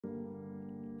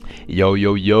Yo,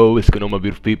 yo, yo, what's going on, my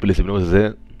beautiful people? It's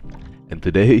MW3, and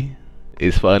today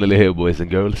is finally here, boys and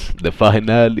girls. The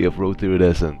finale of Road to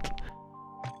Iridescent.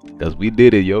 Because we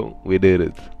did it, yo. We did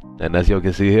it. And as y'all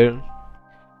can see here,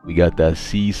 we got that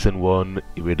Season 1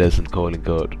 Iridescent calling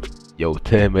card. Yo,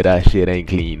 tell me that shit ain't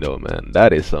clean, though, man.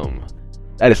 That is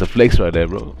a flex right there,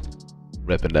 bro.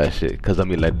 Repping that shit. Because, I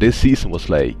mean, like, this season was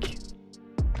like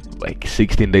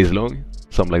 16 days long.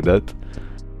 Something like that.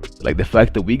 Like, the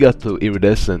fact that we got to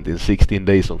Iridescent in 16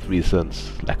 days on 3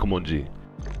 cents. Like, come on, G.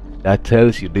 That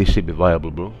tells you this should be viable,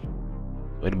 bro.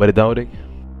 Anybody doubting?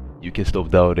 You can stop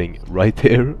doubting right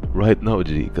here, right now,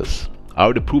 G. Because I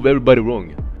already proved everybody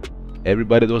wrong.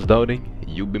 Everybody that was doubting,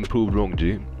 you've been proved wrong,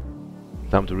 G.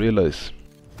 Time to realize.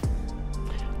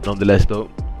 Nonetheless, though,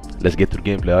 let's get to the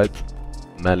gameplay,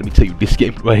 right? Man, let me tell you, this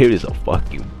game right here is a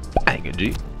fucking banger,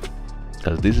 G.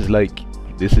 Because this is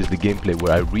the gameplay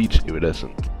where I reach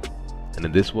Iridescent. And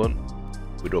in this one,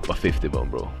 we drop a 50 bomb,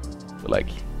 bro. So like,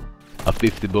 a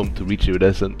 50 bomb to reach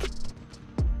Iridescent.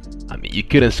 I mean, you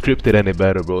couldn't script it any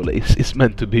better, bro. Like, it's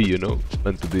meant to be, you know? It's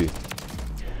meant to be.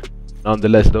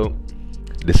 Nonetheless, though,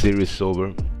 the series is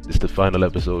over. This is the final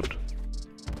episode.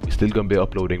 We're still gonna be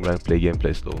uploading ranked play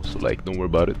gameplays, though. So like, don't worry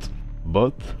about it.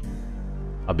 But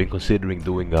I've been considering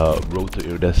doing a Road to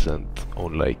Iridescent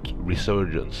on like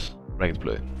Resurgence ranked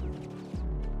play.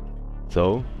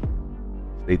 So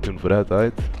stay tuned for that,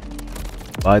 right?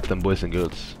 Alright then, boys and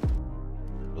girls.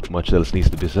 Not much else needs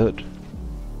to be said.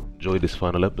 Enjoy this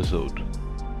final episode,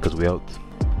 cause we out.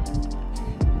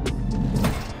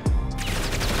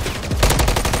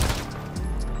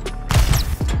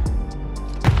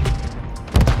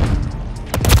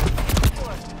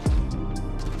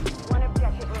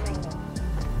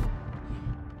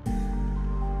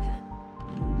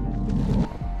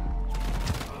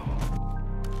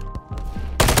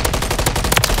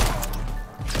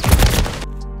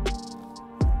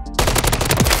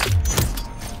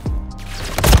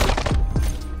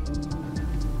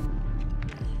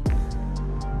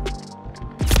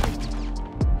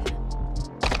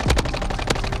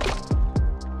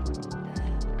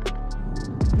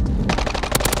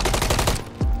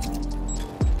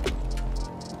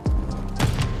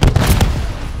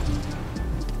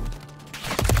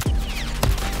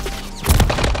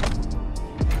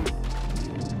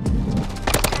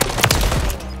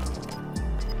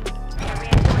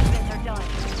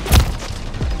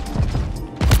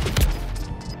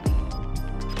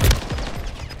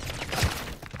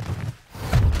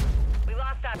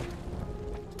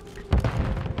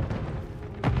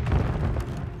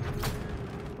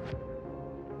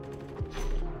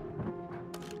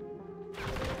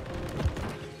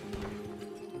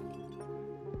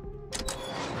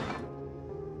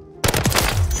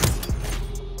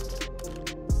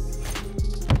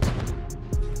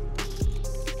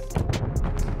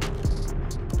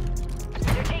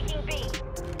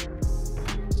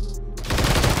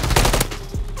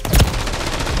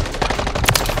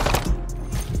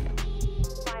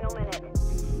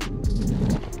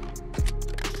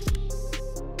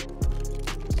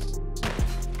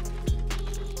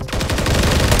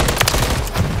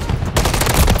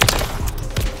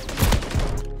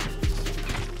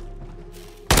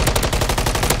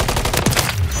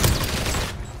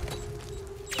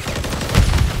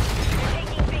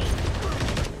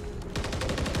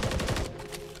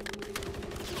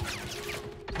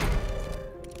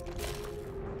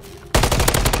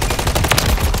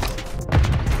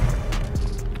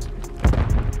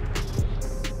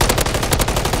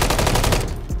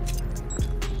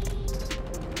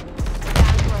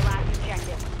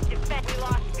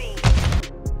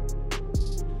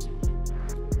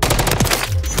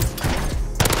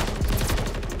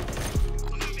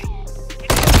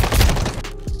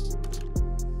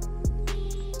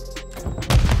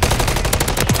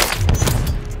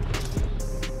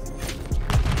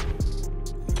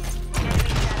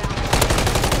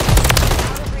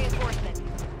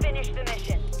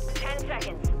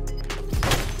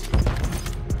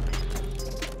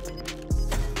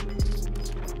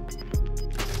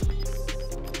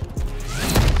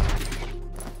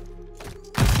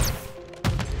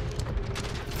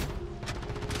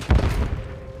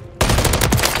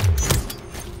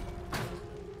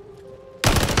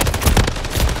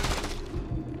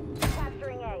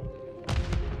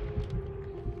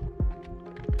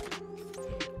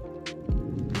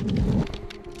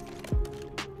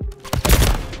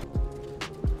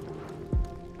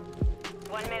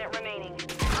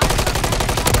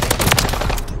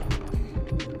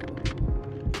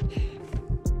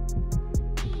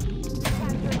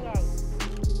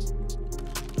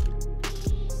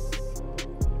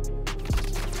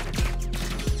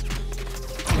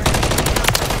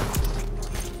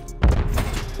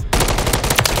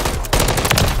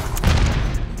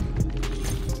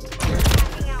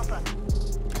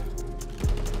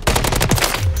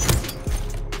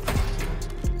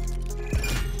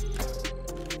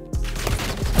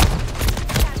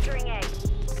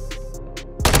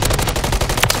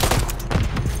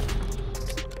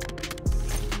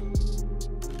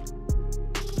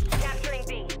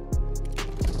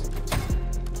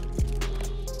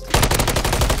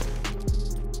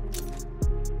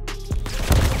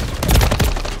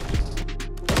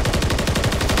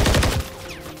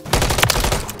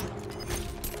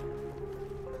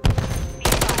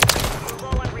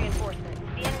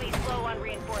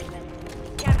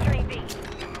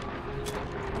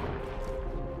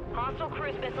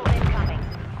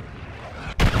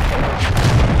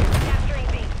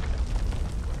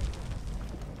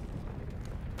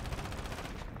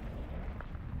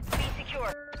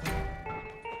 secure.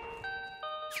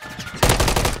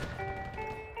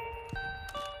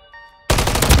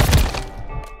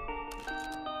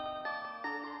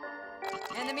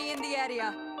 Enemy in the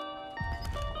area.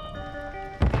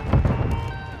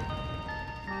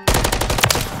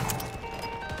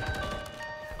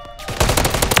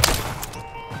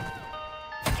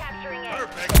 Capturing A.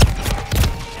 Perfect.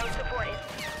 No support is.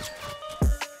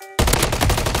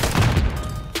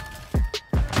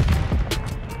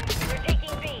 We're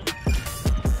taking B.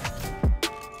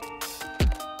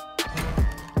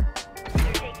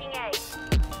 They're taking A.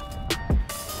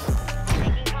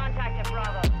 Making contact at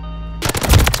Bravo.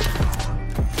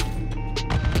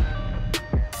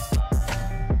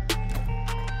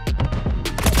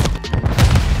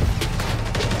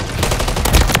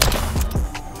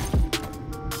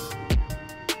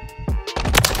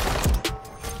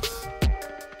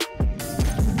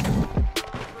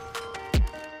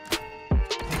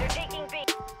 They're taking B.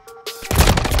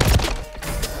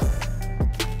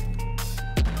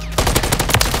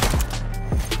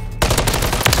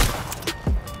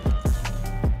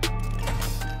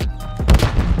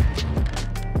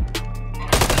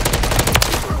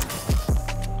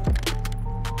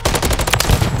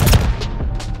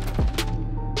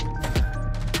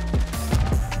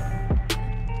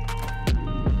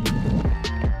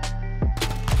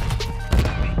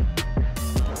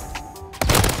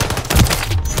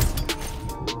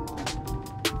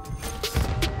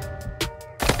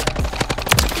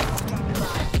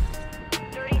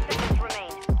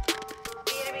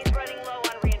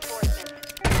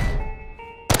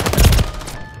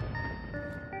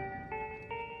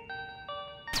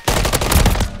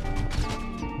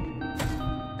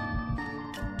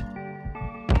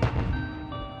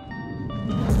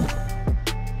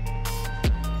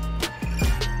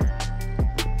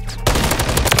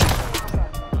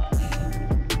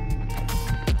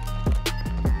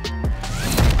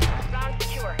 Round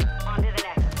secure. On to the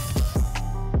next.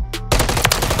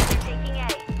 They're taking A.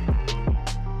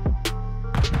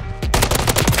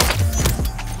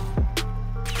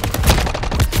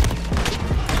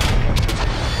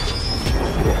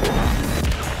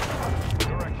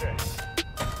 Direct hit.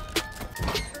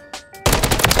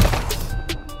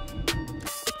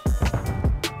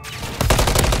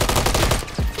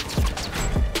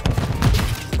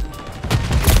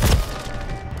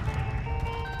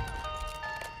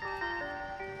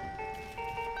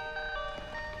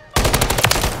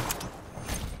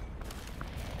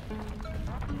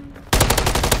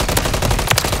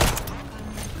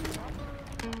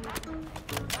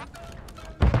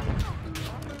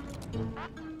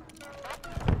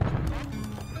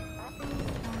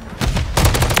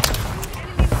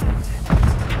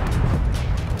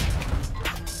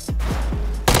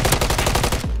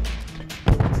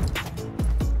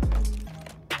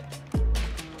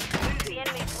 The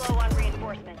enemy's low on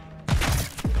reinforcements.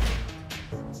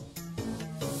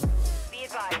 Be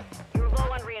advised, you're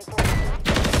low on reinforcements.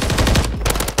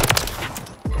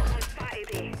 Spotted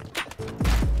B.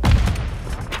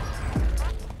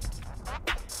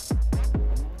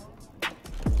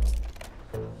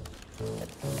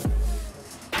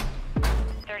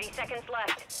 Seconds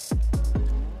left.